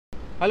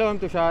Hello, I'm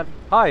Tushar.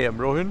 Hi, I'm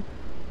Rohin.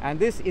 And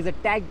this is a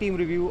tag team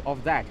review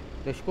of that,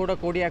 the Skoda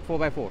Kodiaq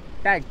 4x4.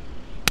 Tag.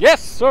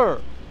 Yes, sir.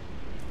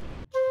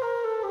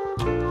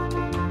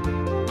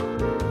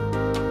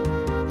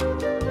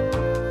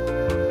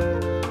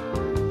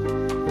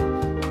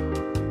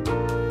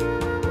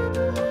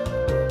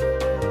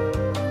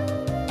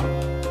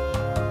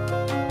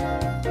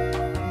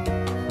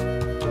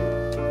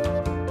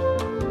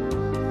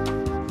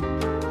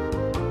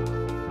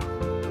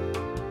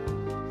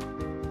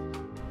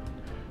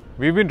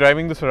 We've been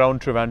driving this around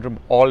Trivandrum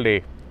all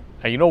day,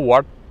 and you know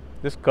what?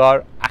 This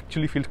car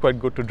actually feels quite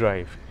good to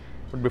drive.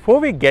 But before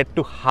we get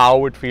to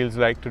how it feels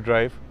like to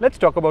drive, let's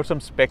talk about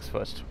some specs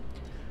first.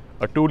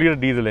 A 2-liter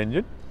diesel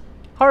engine,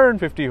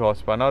 150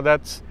 horsepower. Now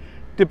that's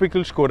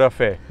typical Skoda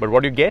fare, but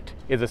what you get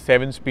is a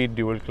 7-speed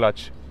dual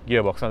clutch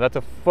gearbox. Now that's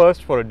a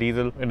first for a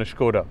diesel in a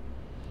Skoda.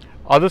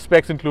 Other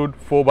specs include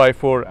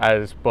 4x4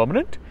 as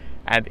permanent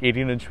and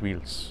 18-inch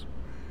wheels.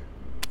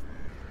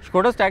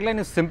 Skoda's tagline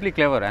is simply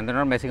clever and they're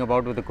not messing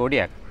about with the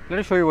Kodiaq. Let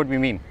us show you what we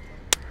mean.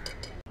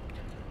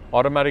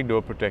 Automatic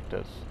door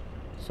protectors,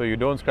 so you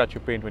don't scratch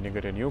your paint when you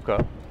get a new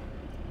car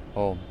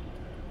home.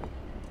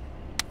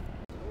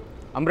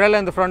 Umbrella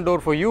in the front door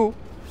for you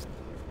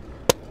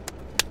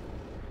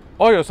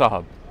or your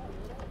sahab.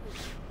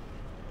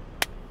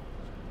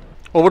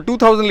 Over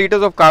 2000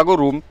 liters of cargo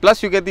room,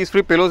 plus you get these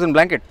free pillows and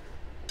blanket.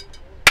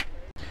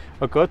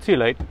 A courtesy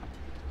light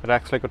that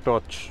acts like a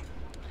torch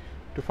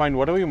to find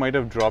whatever you might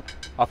have dropped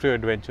after your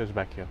adventures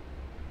back here.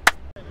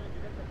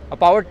 A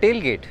powered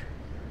tailgate.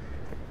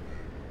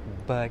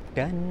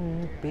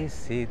 Button पे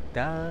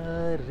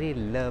सितारे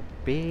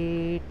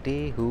लपेटे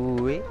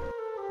हुए.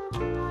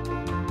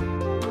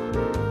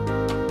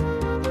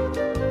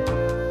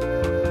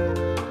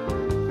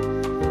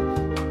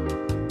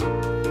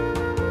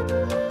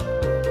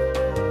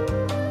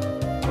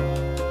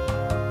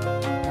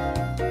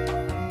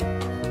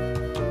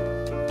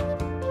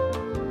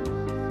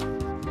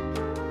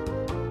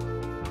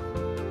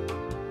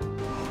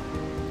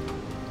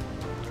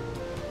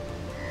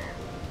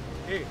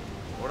 Hey,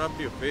 what up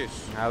to your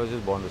face? I was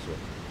just born this way.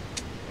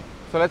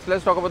 So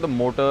let's talk about the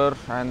motor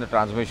and the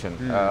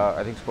transmission.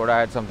 I think Skoda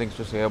had some things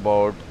to say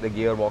about the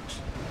gearbox.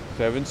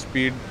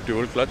 7-speed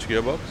dual clutch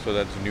gearbox, so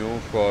that's new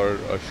for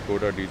a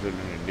Skoda diesel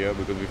in India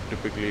because we've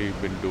typically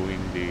been doing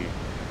the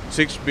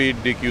 6-speed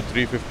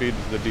DQ350,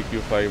 the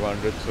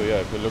DQ500. So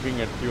yeah, if you're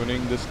looking at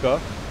tuning this car,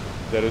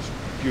 there is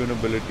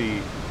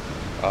tunability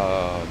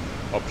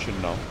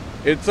option now.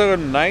 It's a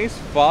nice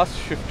fast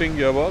shifting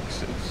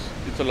gearbox.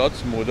 It's a lot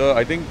smoother.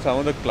 I think some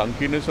of the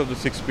clunkiness of the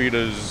 6-speed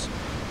is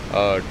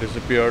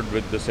disappeared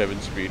with the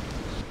 7-speed.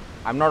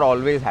 I'm not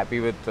always happy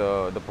with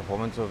the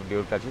performance of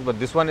dual clutches, but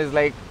this one is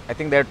like, I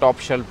think they're top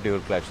shelf dual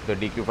clutch, the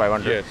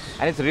DQ500. Yes.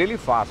 And it's really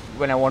fast.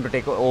 When I want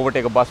to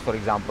overtake a bus, for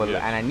example,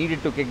 yes, and I need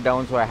it to kick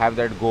down, so I have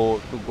that go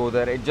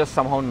there. It just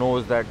somehow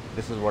knows that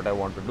this is what I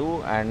want to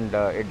do, and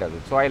it does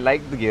it. So I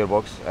like the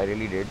gearbox, I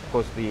really did. Of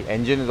course, the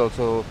engine is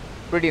also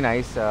pretty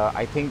nice.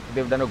 I think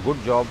they've done a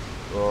good job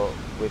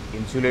with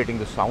insulating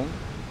the sound.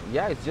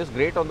 Yeah, it's just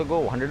great on the go.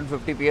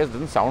 150 PS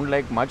doesn't sound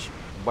like much,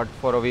 but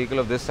for a vehicle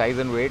of this size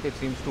and weight, it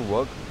seems to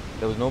work.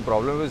 There was no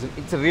problem.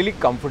 It's a really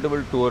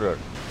comfortable tourer.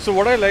 So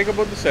what I like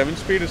about the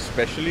 7-speed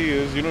especially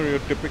is, you know, your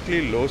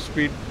typically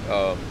low-speed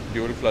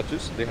dual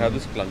clutches, they have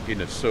this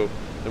clunkiness. So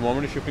the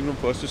moment you're shifting from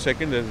first to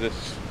second, there's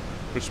this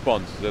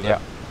response. Yeah.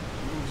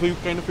 So you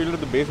kind of feel it at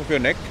the base of your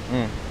neck.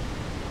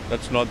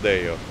 That's not there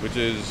here, which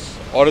is,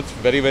 or it's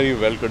very, very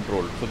well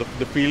controlled. So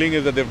the feeling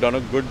is that they've done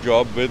a good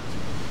job with,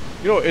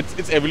 you know,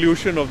 it's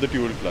evolution of the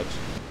dual clutch.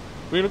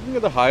 When you're looking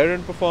at the higher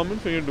end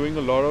performance, when you're doing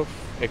a lot of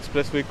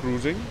expressway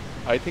cruising,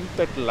 I think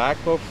that lack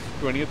of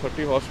 20 or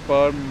 30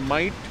 horsepower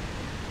might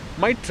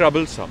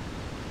trouble some.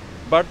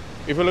 But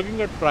if you're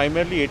looking at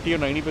primarily 80 or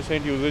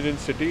 90% usage in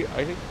city,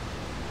 I think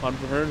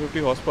 150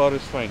 horsepower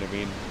is fine. I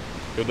mean,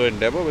 you have the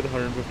Endeavour with a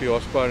 150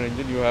 horsepower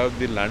engine, you have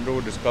the Land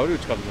Rover Discovery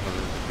which comes with a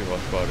 150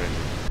 horsepower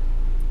engine.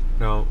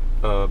 Now,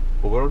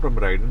 overall from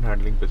a ride and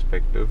handling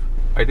perspective,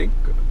 I think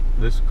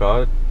this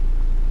car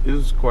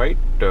is quite,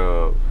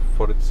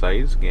 for its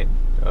size again,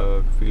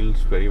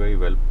 feels very, very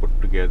well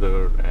put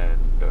together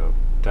and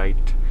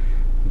tight,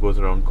 goes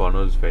around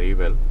corners very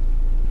well.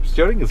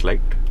 Steering is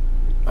light.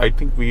 I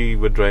think we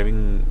were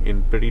driving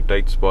in pretty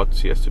tight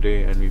spots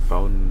yesterday and we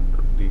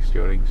found the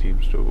steering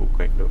seems to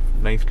kind of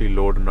nicely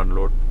load and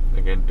unload.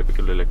 Again,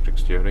 typical electric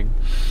steering.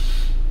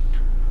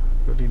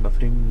 Really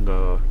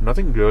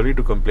nothing really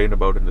to complain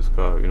about in this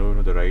car. You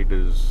know, the ride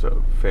is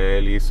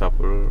fairly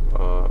supple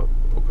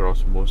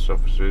across most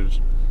surfaces.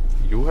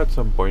 You had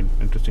some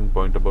interesting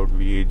point about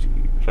VAG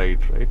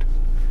ride, right?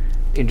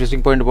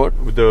 Interesting point about?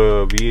 With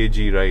the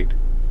VAG ride.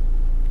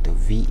 The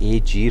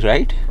VAG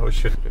ride? Oh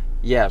shit.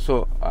 Yeah,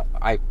 so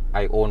I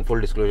own,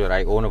 full disclosure,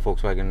 I own a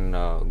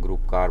Volkswagen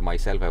group car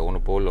myself. I own a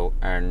Polo,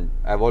 and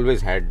I've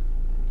always had,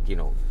 you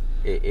know,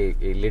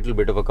 a little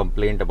bit of a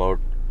complaint about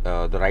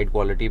the ride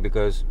quality,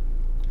 because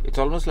it's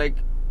almost like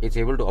it's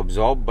able to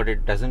absorb, but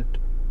it doesn't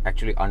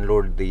actually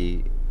unload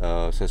the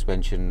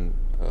suspension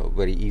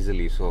very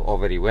easily, or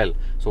very well.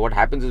 So what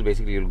happens is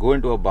basically you'll go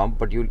into a bump,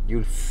 but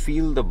you'll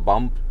feel the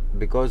bump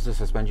because the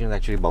suspension is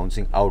actually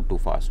bouncing out too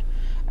fast.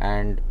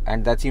 And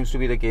that seems to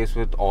be the case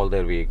with all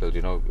their vehicles.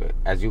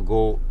 As you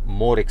go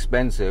more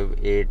expensive,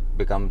 it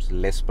becomes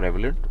less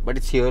prevalent, but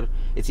it's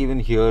even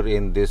here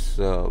in this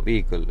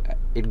vehicle.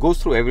 It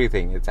goes through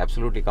everything. It's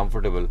absolutely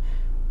comfortable,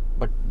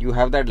 but you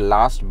have that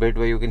last bit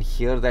where you can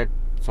hear that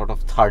sort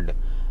of thud,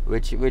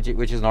 which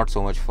is not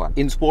so much fun.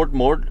 In sport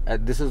mode,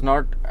 this is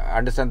not,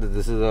 understand that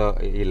this is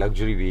a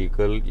luxury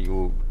vehicle.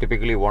 You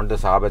typically want the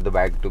Saab at the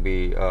back to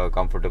be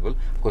comfortable.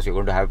 Of course, you're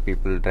going to have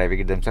people driving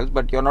it themselves,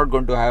 but you're not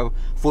going to have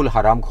full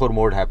haramkhor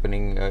mode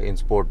happening in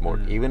sport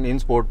mode. Even in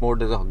sport mode,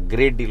 there's a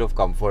great deal of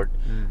comfort.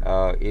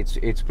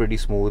 It's pretty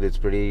smooth. It's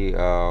pretty,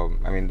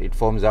 it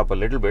firms up a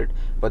little bit,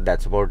 but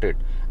that's about it.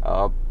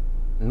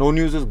 No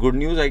news is good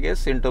news, I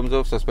guess, in terms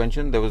of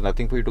suspension. There was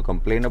nothing for you to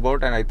complain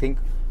about, and I think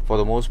for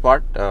the most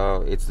part,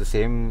 it's the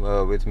same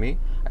with me.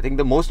 I think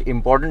the most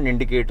important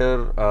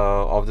indicator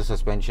of the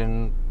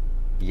suspension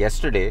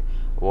yesterday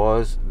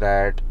was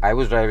that I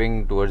was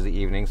driving towards the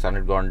evening, sun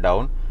had gone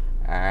down,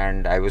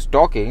 and I was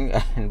talking,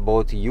 and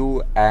both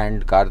you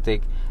and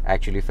Karthik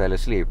actually fell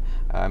asleep.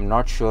 I'm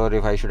not sure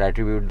if I should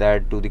attribute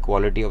that to the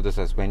quality of the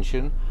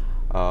suspension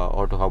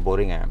or to how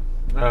boring I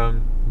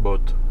am.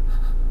 Both.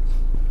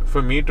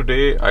 For me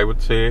today, I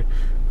would say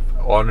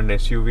on an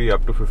SUV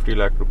up to 50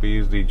 lakh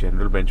rupees, the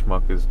general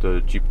benchmark is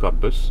the Jeep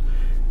Compass.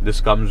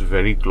 This comes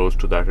very close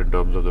to that in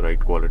terms of the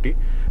ride quality.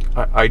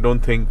 I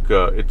don't think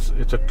it's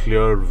a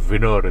clear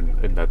winner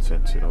in that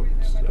sense.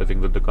 I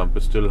think that the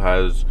Compass still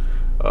has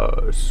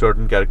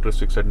certain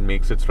characteristics that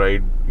makes its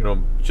ride,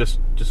 just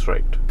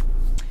right.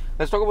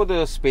 Let's talk about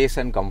the space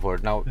and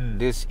comfort. Now,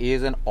 this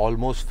is an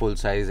almost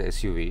full-size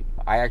SUV.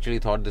 I actually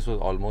thought this was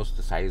almost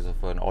the size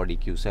of an Audi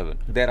Q7.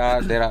 There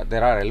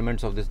are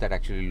elements of this that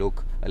actually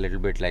look a little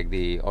bit like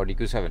the Audi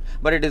Q7,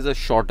 but it is a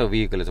shorter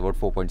vehicle. It's about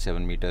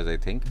 4.7 meters, I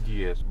think.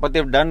 Yes. But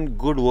they've done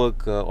good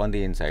work on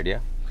the inside, yeah.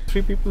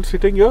 3 people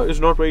sitting here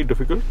is not very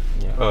difficult.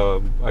 Yeah.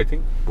 I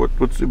think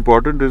what's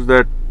important is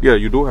that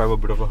you do have a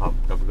bit of a hump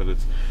because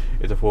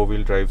it's a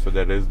 4-wheel drive, so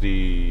there is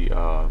the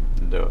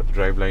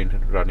drive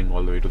line running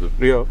all the way to the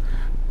rear.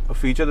 A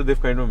feature that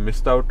they've kind of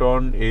missed out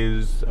on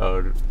is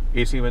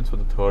AC vents for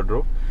the third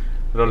row.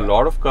 There are a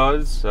lot of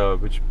cars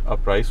which are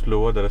priced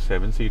lower. There are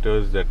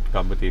 7-seaters that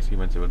come with AC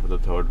vents even for the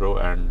third row,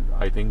 and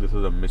I think this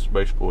is a miss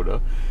by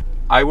Skoda.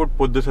 I would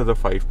put this as a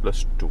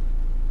 5+2.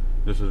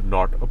 This is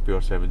not a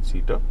pure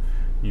 7-seater.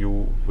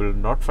 You will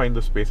not find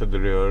the space at the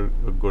rear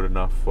good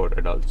enough for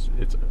adults.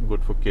 It's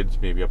good for kids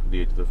maybe up to the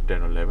ages of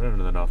 10 or 11,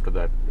 and then after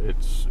that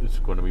it's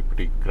going to be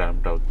pretty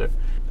cramped out there.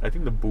 I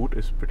think the boot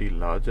is pretty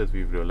large, as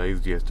we've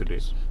realized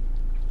yesterday.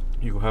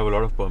 You have a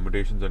lot of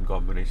permutations and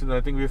combinations, and I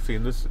think we've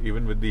seen this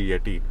even with the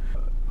Yeti.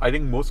 I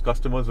think most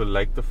customers will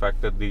like the fact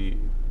that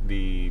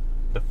the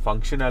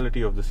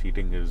functionality of the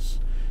seating is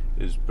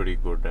pretty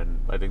good,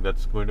 and I think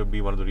that's going to be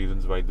one of the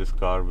reasons why this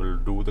car will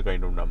do the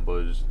kind of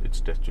numbers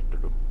it's tested to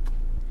do.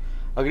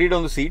 Agreed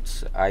on the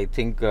seats. I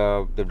think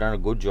they've done a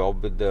good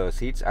job with the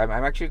seats. I'm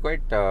actually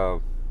quite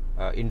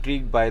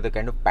intrigued by the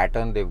kind of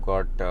pattern they've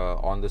got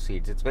on the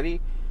seats. It's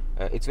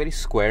very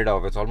squared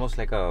off. It's almost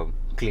like a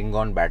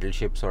Klingon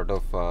battleship sort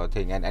of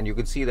thing, and you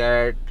can see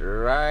that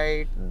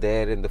right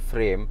there in the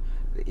frame.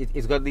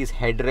 It's got these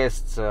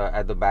headrests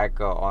at the back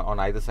on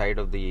either side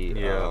of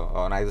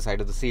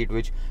the seat,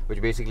 which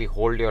basically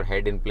hold your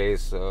head in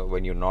place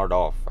when you nod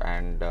off,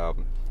 and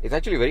it's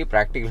actually very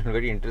practical and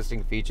very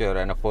interesting feature,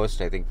 and a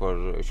first I think for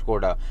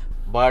Skoda.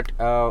 But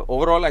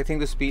overall, I think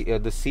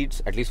the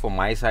seats, at least for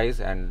my size,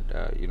 and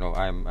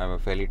I'm a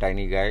fairly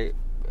tiny guy.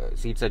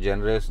 Seats are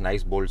generous,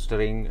 nice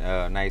bolstering,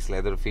 nice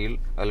leather feel,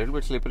 a little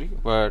bit slippery,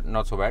 but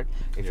not so bad.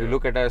 If you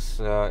look at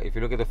us, if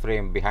you look at the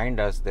frame behind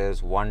us,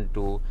 there's 1,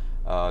 2,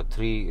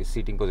 3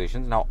 seating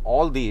positions. Now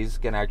all these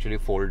can actually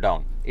fold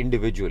down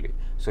individually.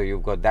 So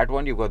you've got that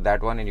one, you've got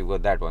that one, and you've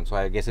got that one. So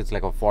I guess it's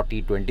like a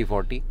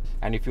 40-20-40.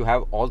 And if you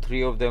have all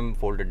 3 of them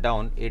folded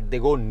down, they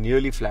go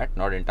nearly flat,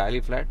 not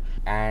entirely flat,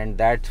 and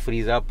that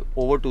frees up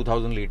over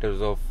 2,000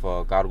 liters of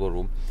cargo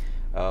room.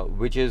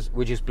 Which is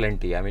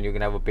plenty. I mean, you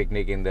can have a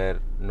picnic in there,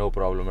 no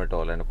problem at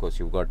all. And of course,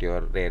 you've got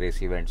your rear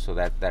AC vents, so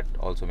that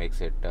also makes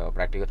it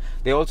practical.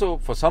 They also,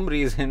 for some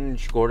reason,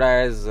 Skoda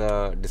has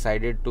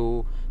decided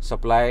to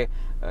supply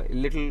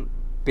little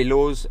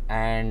pillows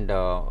and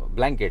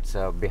blankets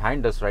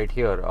behind us right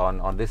here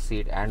on this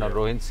seat and on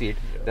Rohin's seat.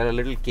 There are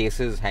little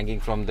cases hanging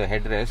from the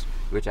headrest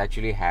which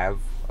actually have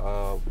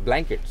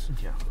blankets.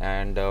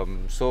 And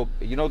so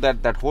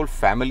that whole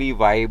family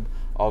vibe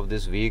of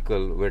this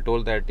vehicle. We're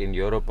told that in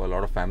Europe a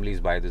lot of families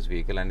buy this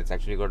vehicle, and it's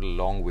actually got a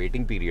long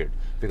waiting period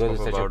because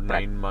it's such about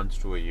 9 months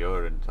to a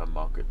year in some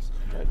markets.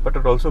 But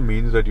it also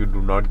means that you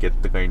do not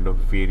get the kind of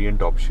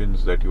variant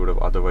options that you would have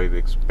otherwise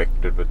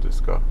expected with this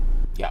car.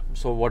 Yeah,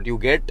 so what you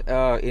get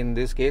in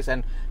this case,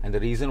 and the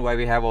reason why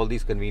we have all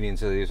these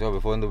conveniences you saw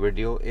before in the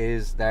video,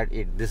 is that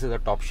this is a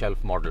top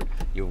shelf model.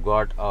 You've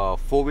got a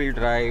 4-wheel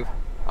drive,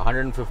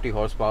 150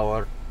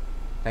 horsepower,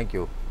 thank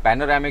you,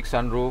 panoramic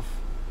sunroof,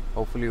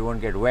 hopefully you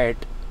won't get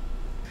wet,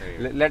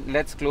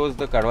 Let's close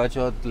the Kadwa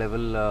Chauth level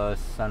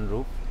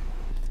sunroof.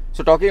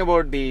 So talking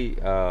about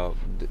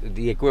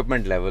the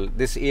equipment level,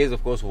 this is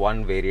of course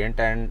one variant,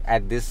 and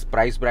at this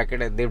price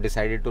bracket they've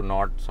decided to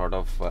not sort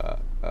of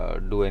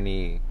do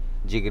any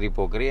jiggery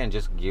pokery and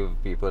just give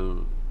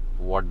people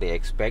what they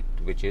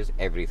expect, which is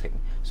everything.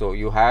 So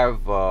you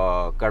have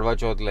Kadwa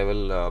Chauth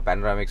level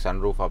panoramic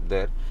sunroof up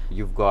there.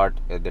 You've got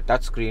the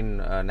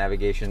touchscreen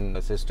navigation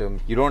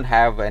system. You don't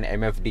have an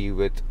MFD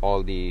with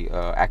all the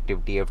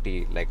active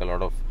TFT like a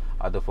lot of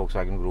other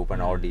Volkswagen Group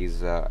and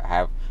Audis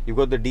have. You've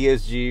got the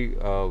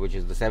DSG, which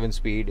is the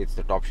 7-speed. It's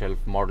the top shelf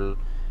model.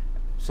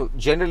 So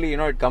generally,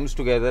 it comes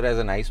together as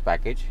a nice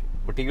package,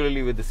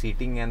 particularly with the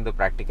seating and the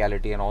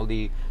practicality and all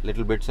the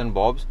little bits and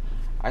bobs.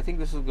 I think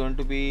this is going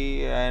to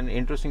be an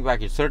interesting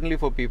package. Certainly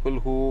for people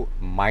who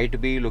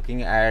might be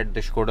looking at the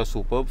Skoda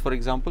Superb, for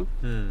example,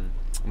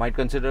 might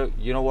consider,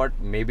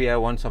 maybe I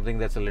want something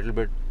that's a little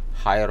bit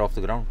higher off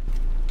the ground.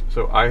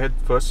 So I had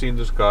first seen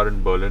this car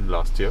in Berlin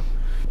last year,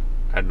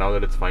 and now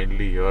that it's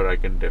finally here, I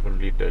can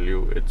definitely tell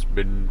you it's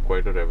been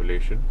quite a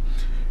revelation.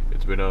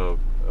 It's been a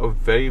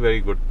very, very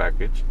good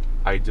package.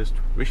 I just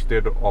wish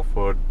they'd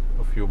offered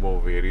a few more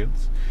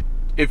variants.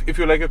 If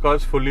you like your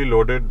car's fully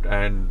loaded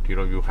and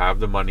you have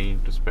the money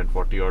to spend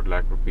 40 odd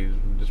lakh rupees,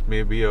 this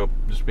may be a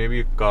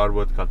car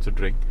worth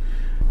considering.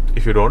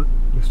 If you don't,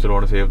 you still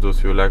want to save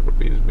those few lakh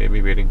rupees,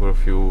 maybe waiting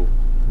for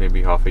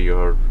maybe half a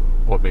year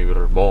or maybe a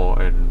little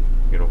more, and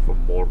for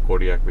more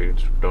Kodiaq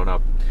variants to turn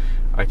up,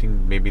 I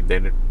think maybe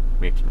then it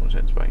makes no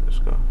sense buying this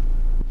car.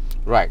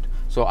 Right.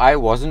 So I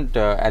wasn't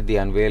at the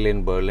unveil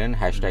in Berlin,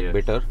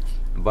 #bitter,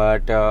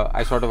 but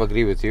I sort of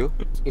agree with you.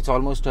 It's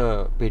almost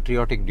a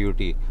patriotic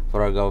duty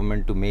for our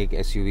government to make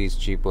SUVs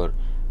cheaper,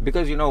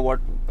 because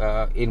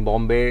in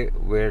Bombay,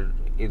 where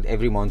in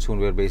every monsoon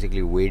we're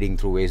basically wading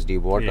through waist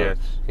deep water. Yes.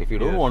 If you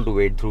don't want to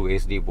wade through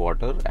waist deep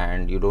water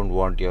and you don't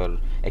want your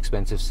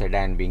expensive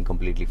sedan being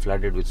completely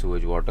flooded with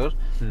sewage water,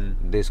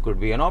 this could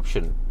be an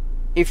option.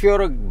 If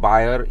you're a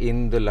buyer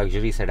in the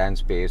luxury sedan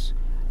space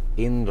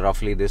in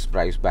roughly this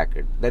price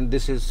bracket, then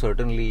this is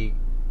certainly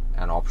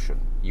an option.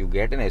 You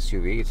get an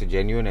SUV, it's a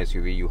genuine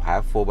SUV, you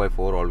have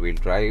 4x4 all-wheel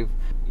drive,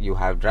 you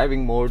have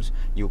driving modes,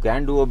 you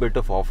can do a bit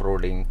of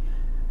off-roading,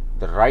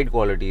 the ride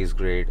quality is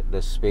great,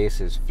 the space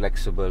is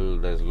flexible,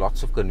 there's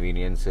lots of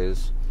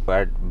conveniences,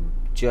 but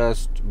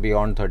just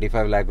beyond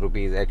 35 lakh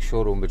rupees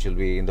ex-showroom, which will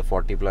be in the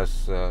 40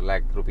 plus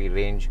lakh rupee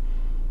range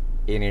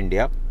in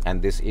India,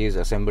 and this is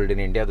assembled in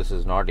India, this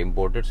is not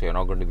imported, so you're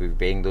not going to be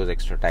paying those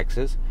extra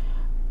taxes.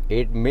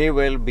 It may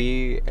well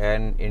be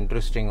an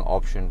interesting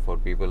option for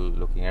people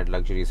looking at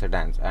luxury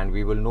sedans, and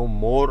we will know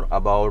more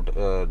about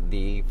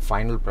the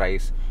final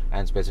price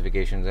and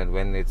specifications and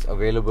when it's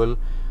available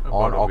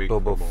on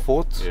October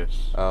 4th.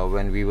 Yes.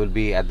 When we will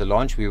be at the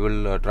launch. We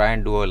will try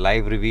and do a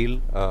live reveal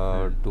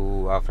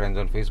to our friends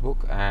on Facebook,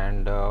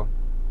 and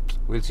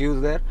we'll see you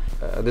there.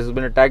 This has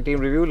been a tag team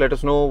review. Let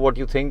us know what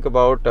you think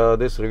about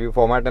this review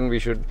format, and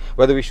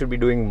whether we should be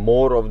doing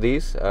more of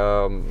these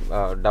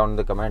down in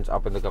the comments,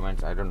 up in the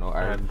comments. I don't know.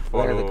 And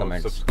follow, the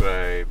comments.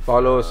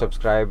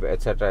 Subscribe,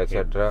 etc.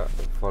 Yeah.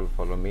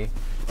 Follow me,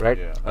 right?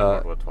 Yeah,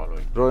 not worth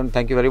following. Rohin,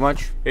 thank you very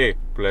much. Hey,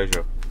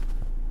 pleasure.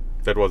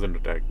 That wasn't a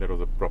tag. That was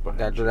a proper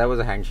handshake. That was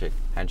a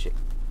handshake.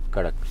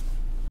 Correct.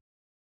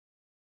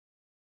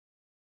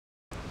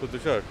 So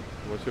Tushar,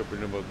 what's your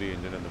opinion about the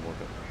engine and the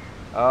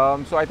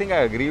motor? So I think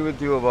I agree with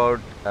you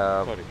about.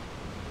 Sorry,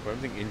 I'm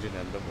saying engine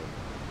and the motor.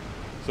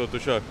 So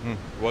Tushar,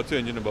 what's your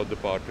engine about the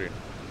powertrain?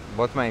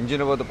 What's my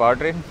engine about the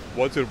powertrain?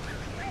 What's your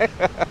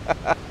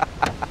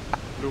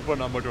Looper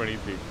number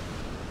 23?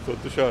 So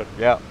Tushar,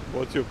 yeah,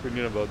 what's your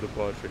opinion about the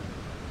powertrain?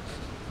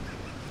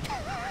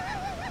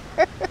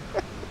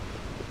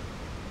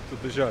 So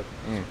Tushar,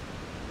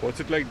 what's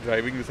it like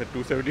driving this at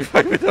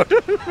 275 without